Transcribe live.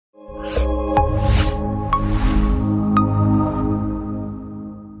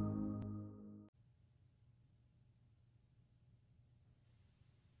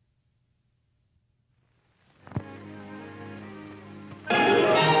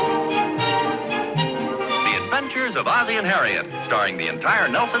Adventures of Ozzie and Harriet, starring the entire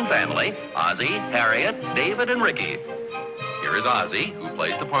Nelson family, Ozzie, Harriet, David, and Ricky. Here is Ozzie, who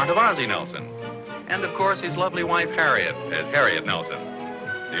plays the part of Ozzie Nelson. And, of course, his lovely wife, Harriet, as Harriet Nelson.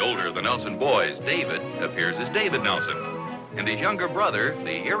 The older of the Nelson boys, David, appears as David Nelson. And his younger brother,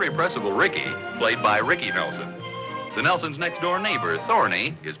 the irrepressible Ricky, played by Ricky Nelson. The Nelsons' next-door neighbor,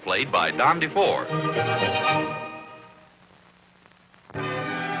 Thorny, is played by Don DeFore.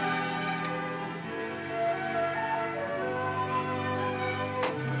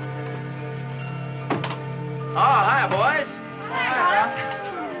 Oh, hi, boys.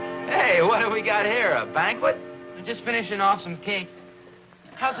 Hi. Hey, what have we got here, a banquet? We're just finishing off some cake.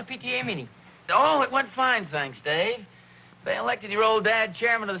 How's the PTA meeting? Oh, it went fine, thanks, Dave. They elected your old dad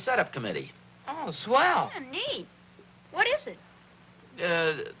chairman of the setup committee. Oh, swell. Yeah, neat. What is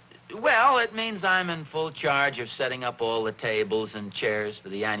it? Well, it means I'm in full charge of setting up all the tables and chairs for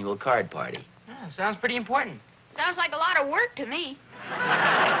the annual card party. Oh, sounds pretty important. Sounds like a lot of work to me.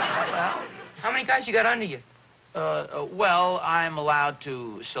 Well, how many guys you got under you? Well, I'm allowed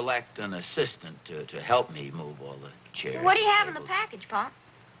to select an assistant to help me move all the chairs. What do you have in the package, Pop?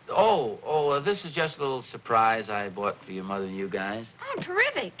 This is just a little surprise I bought for your mother and you guys. Oh,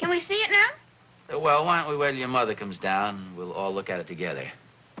 terrific. Can we see it now? Well, why don't we wait till your mother comes down and we'll all look at it together.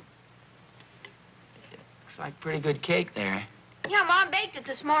 Looks like pretty good cake there. Yeah, Mom baked it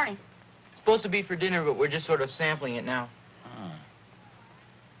this morning. It's supposed to be for dinner, but we're just sort of sampling it now. Oh.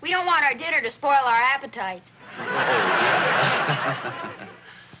 We don't want our dinner to spoil our appetites. Oh, yeah.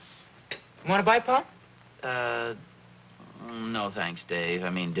 You want to buy, Pop? No, thanks, Dave. I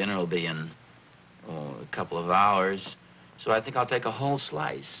mean, dinner will be in a couple of hours, so I think I'll take a whole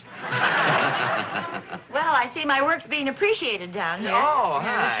slice. Well, I see my work's being appreciated down here. Oh,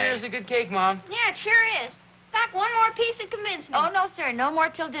 Yeah, hi. this sure is a good cake, Mom. Yeah, it sure is. Back one more piece to convince me. Oh, no, sir. No more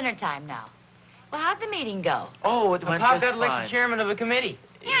till dinner time now. Well, how'd the meeting go? Oh, it went Pop just got elected fine. chairman of a committee.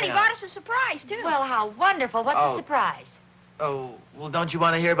 Yeah, and he bought us a surprise, too. Well, how wonderful. What's the surprise? Oh, well, don't you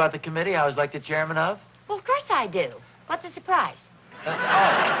want to hear about the committee I was elected chairman of? Well, of course I do. What's the surprise?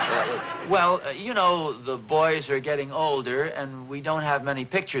 You know, the boys are getting older, and we don't have many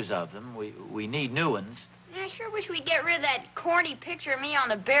pictures of them. We need new ones. I sure wish we'd get rid of that corny picture of me on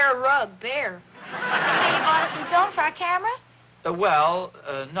the Baer rug, Baer. Hey, you bought us some film for our camera?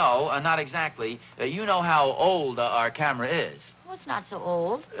 No, not exactly. You know how old our camera is. Well, it's not so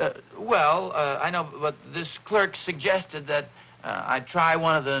old. I know, but this clerk suggested that I try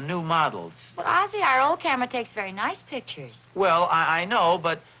one of the new models. Well, Ozzie, our old camera takes very nice pictures. Well, I know,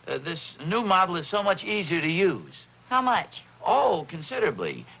 but this new model is so much easier to use. How much? Oh,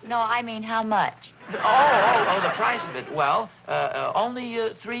 considerably. No, I mean how much? The price of it. Well, only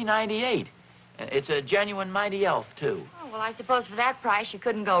 $3.98. It's a genuine Mighty Elf, too. Oh, well, I suppose for that price you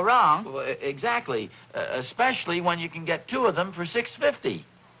couldn't go wrong. Well, exactly. Especially when you can get two of them for $6.50.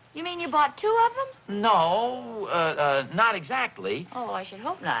 You mean you bought two of them? No, not exactly. Oh, I should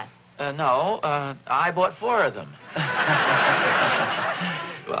hope not. I bought four of them.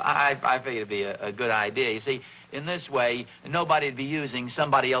 Well, I figured it'd be a good idea. You see, in this way, nobody'd be using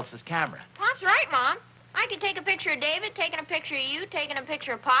somebody else's camera. Pop's right, Mom. I could take a picture of David, taking a picture of you, taking a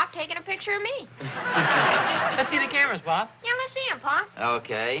picture of Pop, taking a picture of me. Let's see the cameras, Pop. Yeah, let's see him, Pop.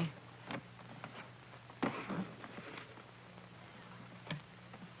 Okay.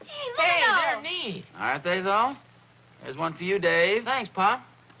 Hey, look Hey, at they're neat. Aren't they, though? There's one for you, Dave. Thanks, Pop.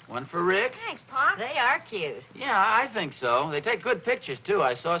 One for Rick. Thanks, Pop. They are cute. Yeah, I think so. They take good pictures, too.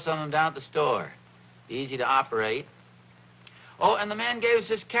 I saw some of them down at the store. Easy to operate. Oh, and the man gave us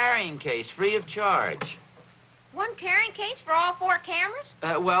this carrying case free of charge. One carrying case for all four cameras?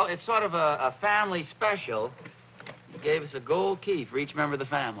 Well, it's sort of a family special. He gave us a gold key for each member of the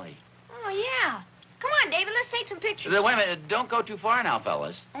family. Oh, yeah. Come on, David, let's take some pictures. Wait a minute. Don't go too far now,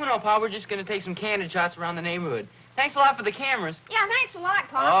 fellas. Oh, no, Pop, we're just going to take some candid shots around the neighborhood. Thanks a lot for the cameras. Yeah, thanks a lot,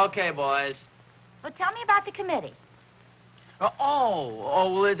 Pop. Okay, boys. Well, tell me about the committee.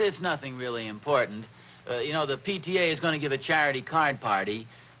 Well, it's nothing really important. You know, the PTA is going to give a charity card party,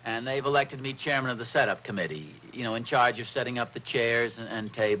 and they've elected me chairman of the setup committee, you know, in charge of setting up the chairs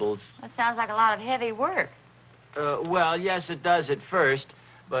and tables. That sounds like a lot of heavy work. Well, yes, it does at first,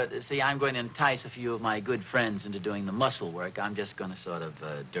 but, see, I'm going to entice a few of my good friends into doing the muscle work. I'm just going to sort of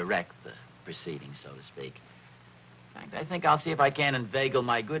direct the proceedings, so to speak. In fact, I think I'll see if I can inveigle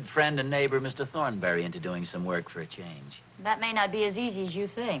my good friend and neighbor, Mr. Thornberry, into doing some work for a change. That may not be as easy as you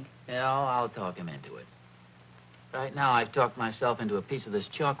think. Yeah, I'll talk him into it. Right now, I've talked myself into a piece of this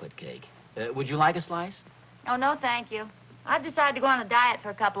chocolate cake. Would you like a slice? Oh, no, thank you. I've decided to go on a diet for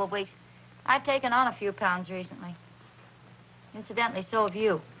a couple of weeks. I've taken on a few pounds recently. Incidentally, so have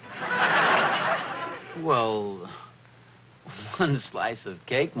you. Well, one slice of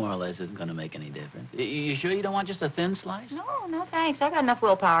cake, more or less, isn't going to make any difference. You sure you don't want just a thin slice? No, no, thanks. I got enough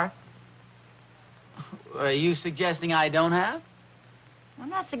willpower. Are you suggesting I don't have? I'm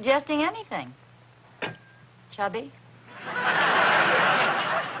not suggesting anything. Chubby?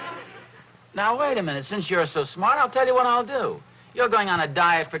 Now, wait a minute. Since you're so smart, I'll tell you what I'll do. You're going on a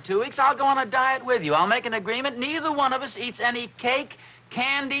diet for 2 weeks. I'll go on a diet with you. I'll make an agreement. Neither one of us eats any cake,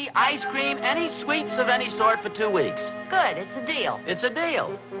 candy, ice cream, any sweets of any sort for 2 weeks. Good. It's a deal. It's a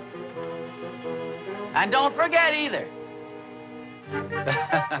deal. And don't forget either.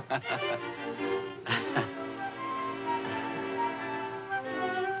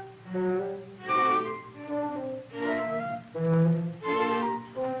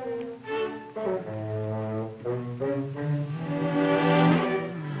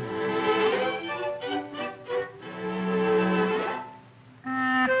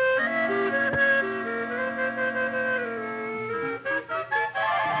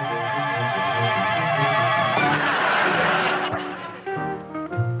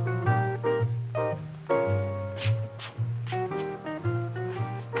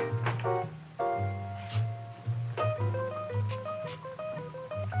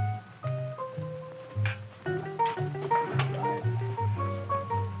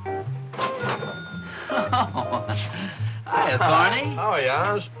 Hiya, Thorny. How are you,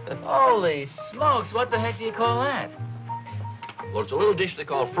 Oz? Holy smokes, what the heck do you call that? Well, it's a little dish they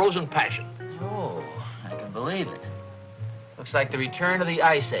call frozen passion. Oh, I can believe it. Looks like the return of the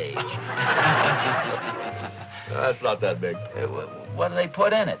Ice Age. That's not that big. What do they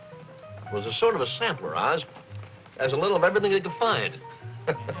put in it? It was a sort of a sampler, Oz. Has a little of everything they could find.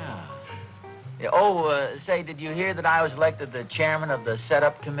 Yeah, oh, say, did you hear that I was elected the chairman of the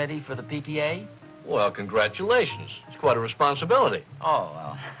setup committee for the PTA? Well, congratulations. It's quite a responsibility. Oh,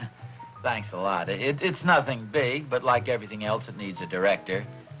 well, thanks a lot. It's nothing big, but like everything else, it needs a director.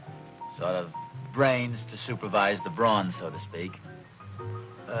 Sort of brains to supervise the brawn, so to speak.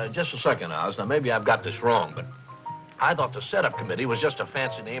 Just a second, Oz. Now, maybe I've got this wrong, but I thought the setup committee was just a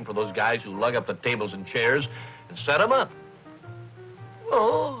fancy name for those guys who lug up the tables and chairs and set them up.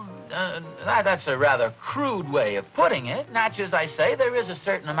 Well, that's a rather crude way of putting it. Naturally, as I say, there is a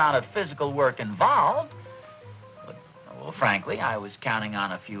certain amount of physical work involved. But, well, frankly, I was counting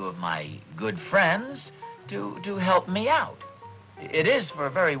on a few of my good friends to help me out. It is for a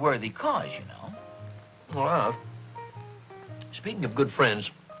very worthy cause, you know. Well, speaking of good friends,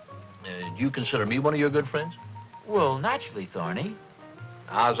 do you consider me one of your good friends? Well, naturally, Thorny.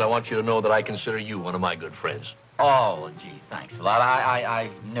 Oz, I want you to know that I consider you one of my good friends. Oh, gee, thanks a lot. I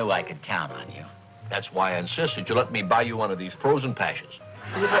knew I could count on you. That's why I insisted you let me buy you one of these frozen passions.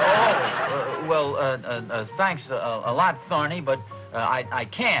 Thanks a lot, Thorny, but I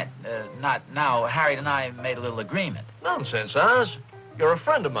can't. Not now. Harriet and I made a little agreement. Nonsense, Oz. You're a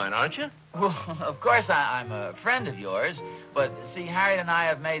friend of mine, aren't you? Well, of course I'm a friend of yours, but see, Harriet and I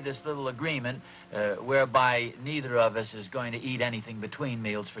have made this little agreement whereby neither of us is going to eat anything between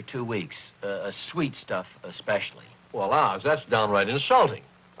meals for 2 weeks, sweet stuff especially. Well, Oz, that's downright insulting.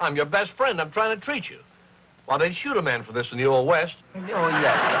 I'm your best friend. I'm trying to treat you. Why, they'd shoot a man for this in the Old West. Oh,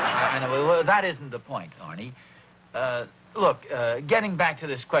 yes, I know. Well, that isn't the point, Thorny. Look, getting back to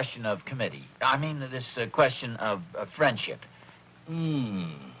this question of committee, I mean this question of friendship.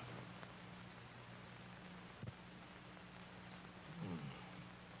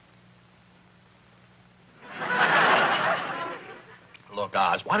 Look,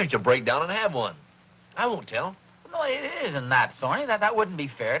 Oz, why don't you break down and have one? I won't tell. No, it isn't that, Thorny. That wouldn't be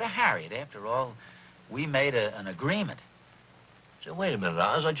fair to Harriet. After all, we made an agreement. So wait a minute,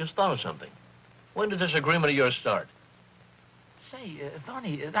 Oz. I just thought of something. When did this agreement of yours start? Say,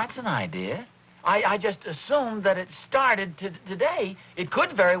 Thorny, that's an idea. I just assumed that it started today. It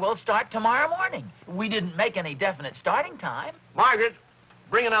could very well start tomorrow morning. We didn't make any definite starting time. Margaret,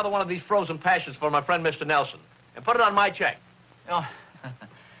 bring another one of these frozen passions for my friend Mr. Nelson. And put it on my check. Oh,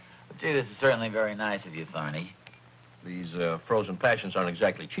 gee, this is certainly very nice of you, Thorny. These frozen passions aren't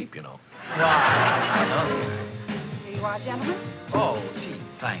exactly cheap, you know. No, I know. Here you are, gentlemen. Oh, gee,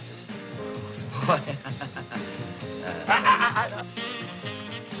 thanks.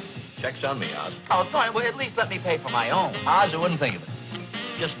 Check's on me, Oz. Oh, Thorny, well, at least let me pay for my own. Oz, I wouldn't think of it.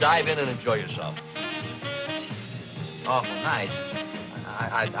 Just dive in and enjoy yourself. Awful nice.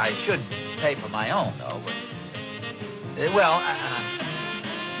 I should pay for my own, though, but... well...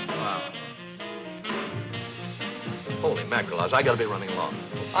 Holy mackerel, Oz, I gotta be running along.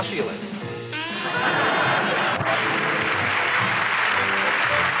 I'll see you later.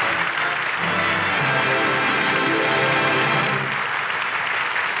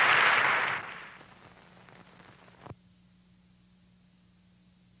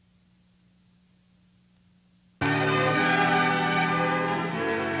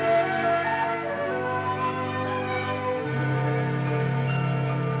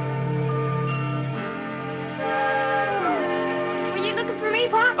 me,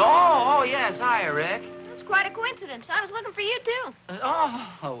 Pop? Oh, yes. Hiya, Rick. That's quite a coincidence. I was looking for you, too.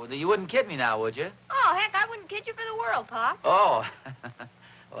 You wouldn't kid me now, would you? Oh, heck, I wouldn't kid you for the world, Pop. Oh.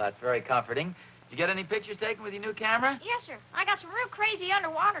 Well, that's very comforting. Did you get any pictures taken with your new camera? Yes, sir. I got some real crazy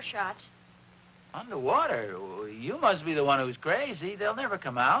underwater shots. Underwater? You must be the one who's crazy. They'll never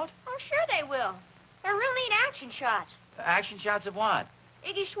come out. Oh, sure they will. They're real neat action shots. Action shots of what?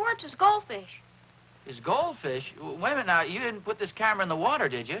 Iggy Schwartz's goldfish. His goldfish? Wait a minute now. You didn't put this camera in the water,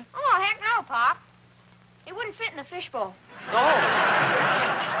 did you? Oh, heck no, Pop. It wouldn't fit in the fishbowl. Oh.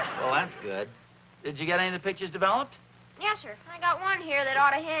 Well, that's good. Did you get any of the pictures developed? Yes, sir. I got one here that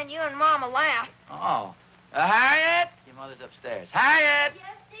ought to hand you and Mom a laugh. Oh. Harriet? Your mother's upstairs. Harriet!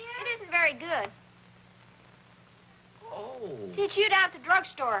 Yes, dear? It isn't very good. Oh. See, it's you down at the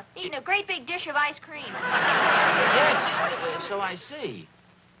drugstore, eating a great big dish of ice cream. Yes, so I see.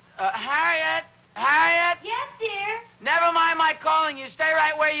 Harriet? Harriet? Yes, dear? Never mind my calling you. Stay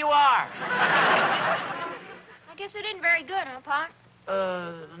right where you are. I guess it isn't very good, huh, Pop?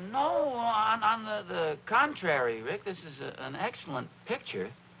 No, on the contrary, Rick. This is an excellent picture.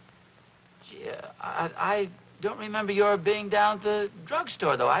 Gee, I don't remember your being down at the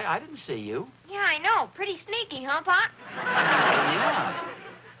drugstore, though. I didn't see you. Yeah, I know. Pretty sneaky, huh, Pop? Yeah.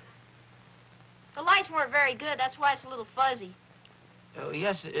 The lights weren't very good. That's why it's a little fuzzy. Oh,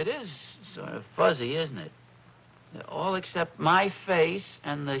 yes, it is sort of fuzzy, isn't it? All except my face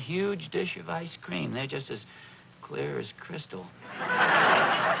and the huge dish of ice cream. They're just as clear as crystal.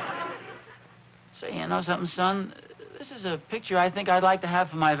 Say, you know something, son? This is a picture I think I'd like to have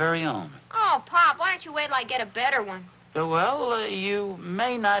for my very own. Oh, Pop, why don't you wait till I get a better one? Well, you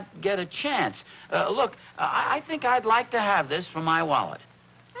may not get a chance. Look, I think I'd like to have this for my wallet.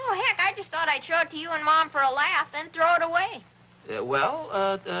 Oh, heck, I just thought I'd show it to you and Mom for a laugh, then throw it away.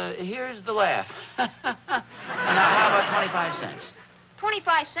 Here's the laugh. Now, how about 25 cents?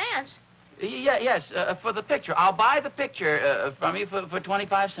 25 cents? Yes, for the picture. I'll buy the picture from you for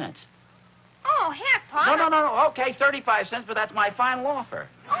 25 cents. Oh, heck, Pop. No. Okay, 35 cents, but that's my final offer.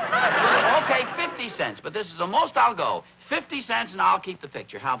 Oh, no. Okay, 50 cents, but this is the most I'll go. 50 cents, and I'll keep the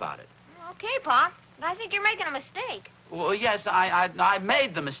picture. How about it? Okay, Pop, but I think you're making a mistake. Well, yes, I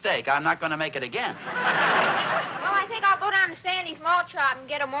made the mistake. I'm not going to make it again. Well, I think I'll go down to Sandy's malt shop and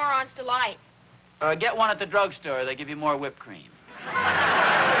get a Moron's Delight. Get one at the drugstore. They give you more whipped cream.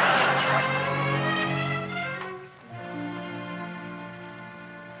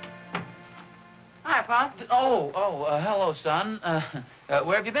 Hi, Pop. Hello, son.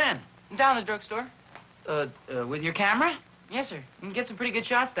 Where have you been? Down at the drugstore. With your camera? Yes, sir. You can get some pretty good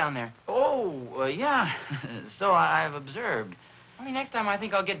shots down there. Yeah. So I've observed. Only next time I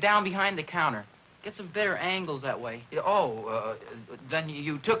think I'll get down behind the counter. Get some better angles that way. Then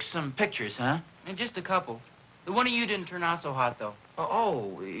you took some pictures, huh? And just a couple. The one of you didn't turn out so hot, though.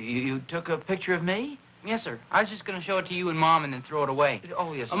 You took a picture of me? Yes, sir. I was just going to show it to you and Mom and then throw it away.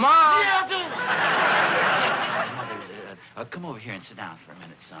 Oh, yes. Mom! Mother, come over here and sit down for a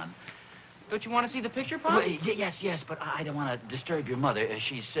minute, son. Don't you want to see the picture, Pop? Well, yes, but I don't want to disturb your mother.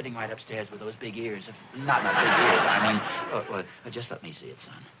 She's sitting right upstairs with those big ears. Not big ears. I mean, just let me see it,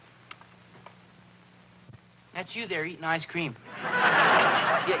 son. That's you there eating ice cream.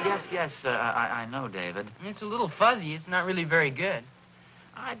 Yes, I know, David. It's a little fuzzy. It's not really very good.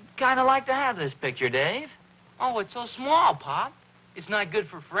 I'd kind of like to have this picture, Dave. Oh, it's so small, Pop. It's not good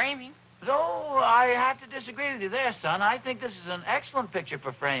for framing. No, I have to disagree with you there, son. I think this is an excellent picture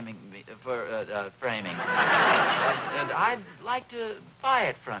for framing. And I'd like to buy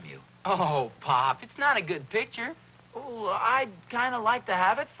it from you. Oh, Pop, it's not a good picture. Oh, I'd kind of like to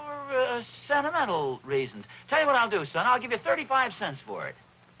have it for sentimental reasons. Tell you what I'll do, son. I'll give you 35 cents for it.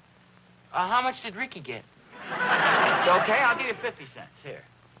 How much did Ricky get? Okay, I'll give you 50 cents. Here.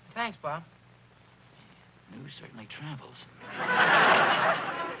 Thanks, Bob. News certainly travels.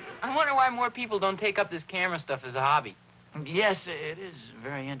 I wonder why more people don't take up this camera stuff as a hobby. Yes, it is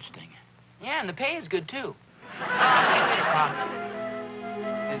very interesting. Yeah, and the pay is good, too. I'll see you later,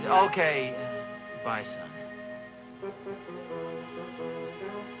 Pop. Okay. Bye, son.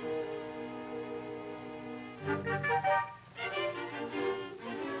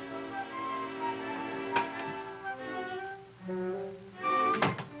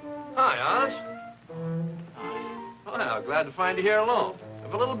 Hi, Oz. Well, glad to find you here alone. I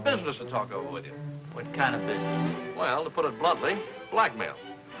have a little business to talk over with you. What kind of business? Well, to put it bluntly, blackmail.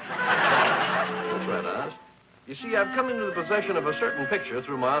 That's right, Oz. You see, I've come into the possession of a certain picture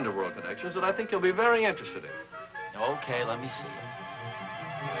through my underworld connections that I think you'll be very interested in. Okay, let me see.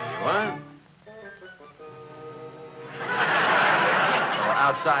 There you are. Well,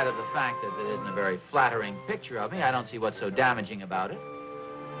 outside of the fact that it isn't a very flattering picture of me, I don't see what's so damaging about it.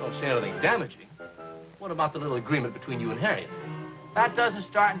 Don't say anything damaging. What about the little agreement between you and Harriet? That doesn't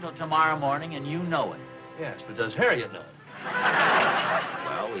start until tomorrow morning, and you know it. Yes, but does Harriet know it?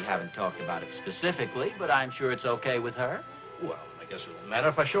 Well, we haven't talked about it specifically, but I'm sure it's okay with her. Well, I guess it won't matter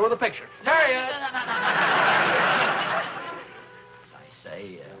if I show her the picture. Harriet! As I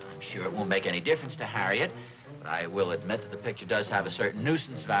say, I'm sure it won't make any difference to Harriet, but I will admit that the picture does have a certain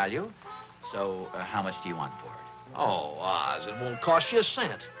nuisance value. So, how much do you want for it? Oh, Oz, it won't cost you a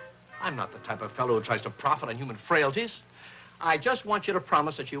cent. I'm not the type of fellow who tries to profit on human frailties. I just want you to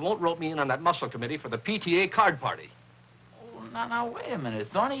promise that you won't rope me in on that muscle committee for the PTA card party. Oh, now, wait a minute,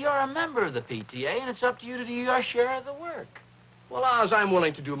 Thorny. You're a member of the PTA, and it's up to you to do your share of the work. Well, Oz, I'm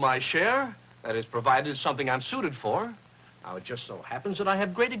willing to do my share. That is, provided it's something I'm suited for. Now, it just so happens that I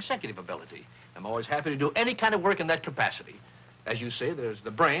have great executive ability. I'm always happy to do any kind of work in that capacity. As you say, there's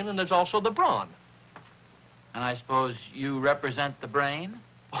the brain, and there's also the brawn. And I suppose you represent the brain?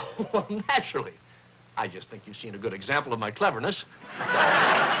 Well, naturally. I just think you've seen a good example of my cleverness.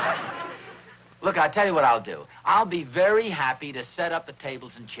 Look, I'll tell you what I'll do. I'll be very happy to set up the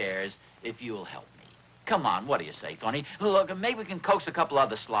tables and chairs if you'll help me. Come on, what do you say, Thorny? Look, maybe we can coax a couple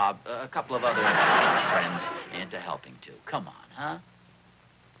other friends into helping, too. Come on, huh?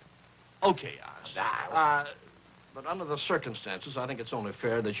 Okay, Oz. But under the circumstances, I think it's only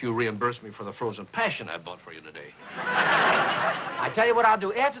fair that you reimburse me for the frozen passion I bought for you today. I tell you what I'll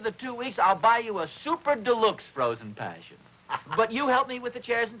do. After the 2 weeks, I'll buy you a super deluxe frozen passion. But you help me with the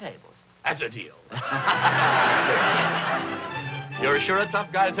chairs and tables. That's a deal. You're sure a tough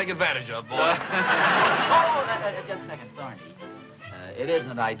guy to take advantage of, boy. Just a second, Thorny. It isn't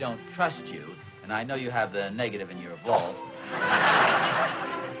that I don't trust you, and I know you have the negative in your vault.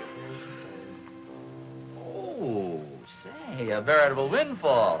 Oh, say, a veritable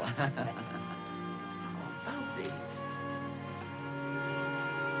windfall. How about these?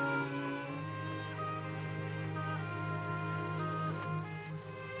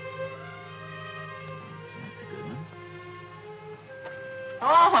 That's a good one.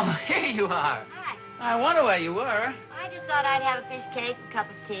 Oh, here you are. Hi. I wonder where you were. I just thought I'd have a piece of cake, a cup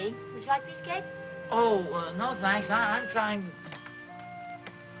of tea. Would you like a piece of cake? Oh, no, thanks. I'm trying...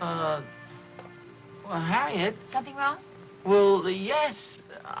 Well, Harriet... Something wrong? Well, yes.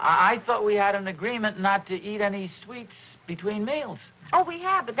 I thought we had an agreement not to eat any sweets between meals. Oh, we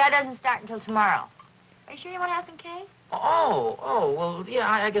have, but that doesn't start until tomorrow. Are you sure you want to have some cake? Oh, well, yeah,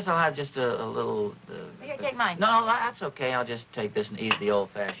 I guess I'll have just a little... Here, take mine. No, that's okay. I'll just take this and eat it the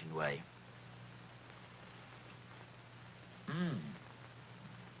old-fashioned way.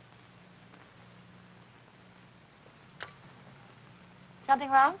 Something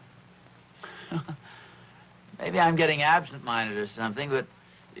wrong? Maybe I'm getting absent-minded or something, but,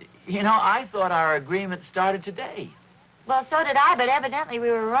 you know, I thought our agreement started today. Well, so did I, but evidently we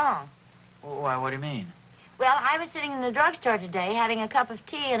were wrong. Why, what do you mean? Well, I was sitting in the drugstore today having a cup of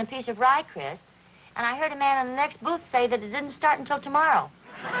tea and a piece of rye, Kris, and I heard a man in the next booth say that it didn't start until tomorrow.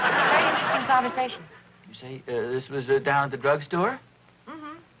 Very interesting conversation. You say this was down at the drugstore?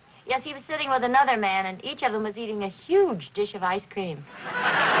 Mm-hmm. Yes, he was sitting with another man, and each of them was eating a huge dish of ice cream.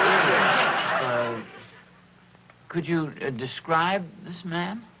 Could you describe this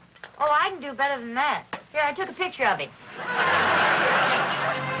man? Oh, I can do better than that. Here, I took a picture of him.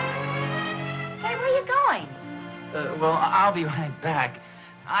 Hey, where are you going? Well, I'll be right back.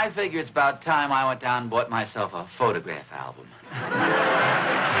 I figure it's about time I went down and bought myself a photograph album.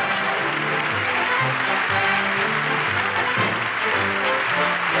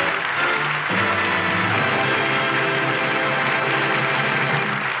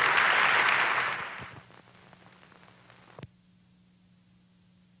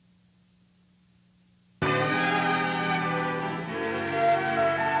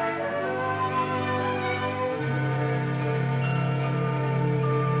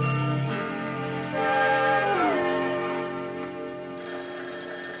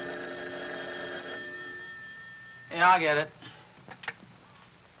 I'll get it.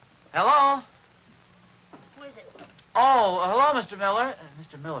 Hello? Who is it? Oh, hello, Mr. Miller.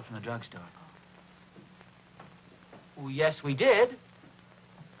 Mr. Miller from the drugstore. Oh, yes, we did.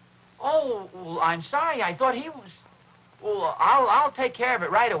 Oh, well, I'm sorry. I thought he was... Well, I'll take care of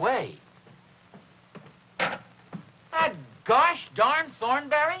it right away. That gosh darn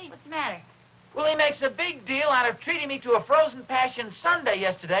Thornberry? What's the matter? Well, he makes a big deal out of treating me to a frozen passion sundae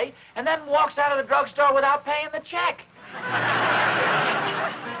yesterday and then walks out of the drugstore without paying the check.